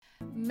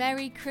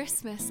Merry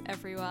Christmas,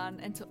 everyone,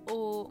 and to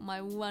all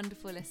my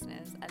wonderful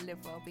listeners at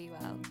Live Well, Be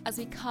Well. As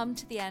we come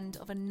to the end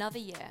of another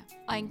year,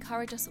 I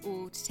encourage us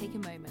all to take a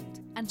moment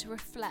and to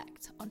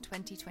reflect on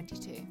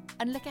 2022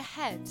 and look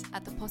ahead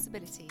at the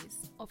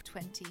possibilities of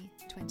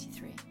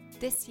 2023.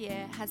 This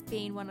year has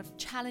been one of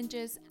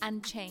challenges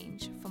and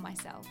change for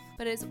myself,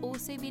 but it has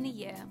also been a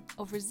year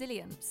of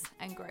resilience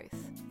and growth.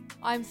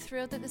 I'm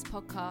thrilled that this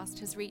podcast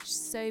has reached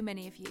so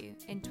many of you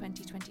in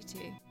 2022,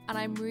 and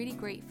I'm really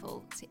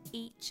grateful to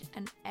each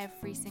and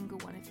every single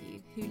one of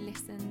you who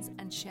listens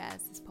and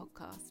shares this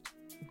podcast.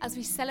 As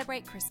we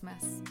celebrate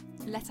Christmas,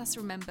 let us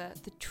remember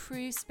the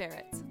true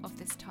spirit of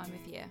this time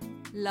of year: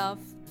 love,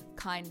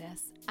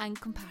 kindness, and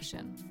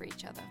compassion for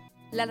each other.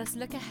 Let us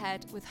look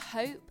ahead with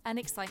hope and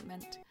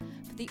excitement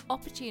for the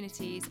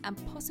opportunities and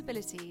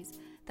possibilities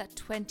that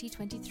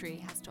 2023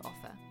 has to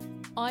offer.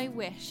 I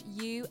wish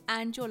you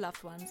and your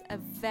loved ones a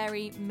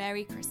very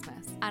Merry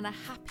Christmas and a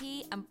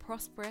happy and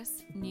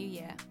prosperous New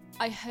Year.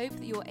 I hope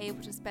that you're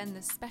able to spend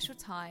this special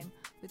time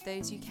with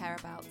those you care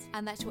about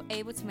and that you're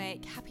able to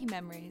make happy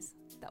memories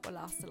that will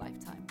last a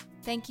lifetime.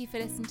 Thank you for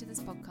listening to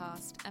this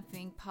podcast and for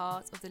being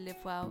part of the Live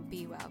Well,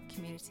 Be Well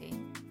community.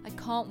 I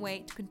can't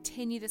wait to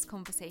continue this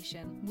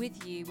conversation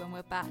with you when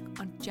we're back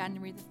on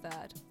January the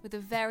 3rd with a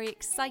very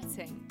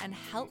exciting and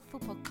helpful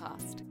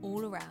podcast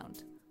all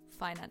around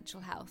financial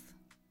health.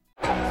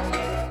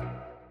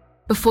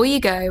 Before you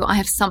go, I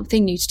have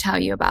something new to tell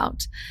you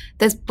about.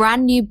 There's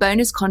brand new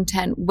bonus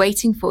content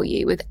waiting for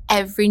you with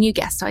every new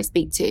guest I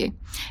speak to.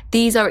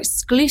 These are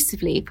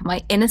exclusively for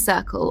my inner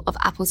circle of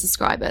Apple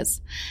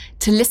subscribers.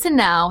 To listen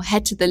now,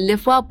 head to the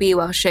Live Well, Be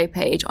Well show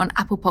page on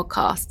Apple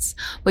Podcasts,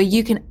 where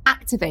you can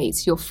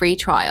activate your free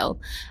trial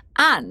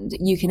and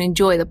you can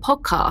enjoy the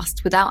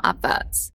podcast without adverts.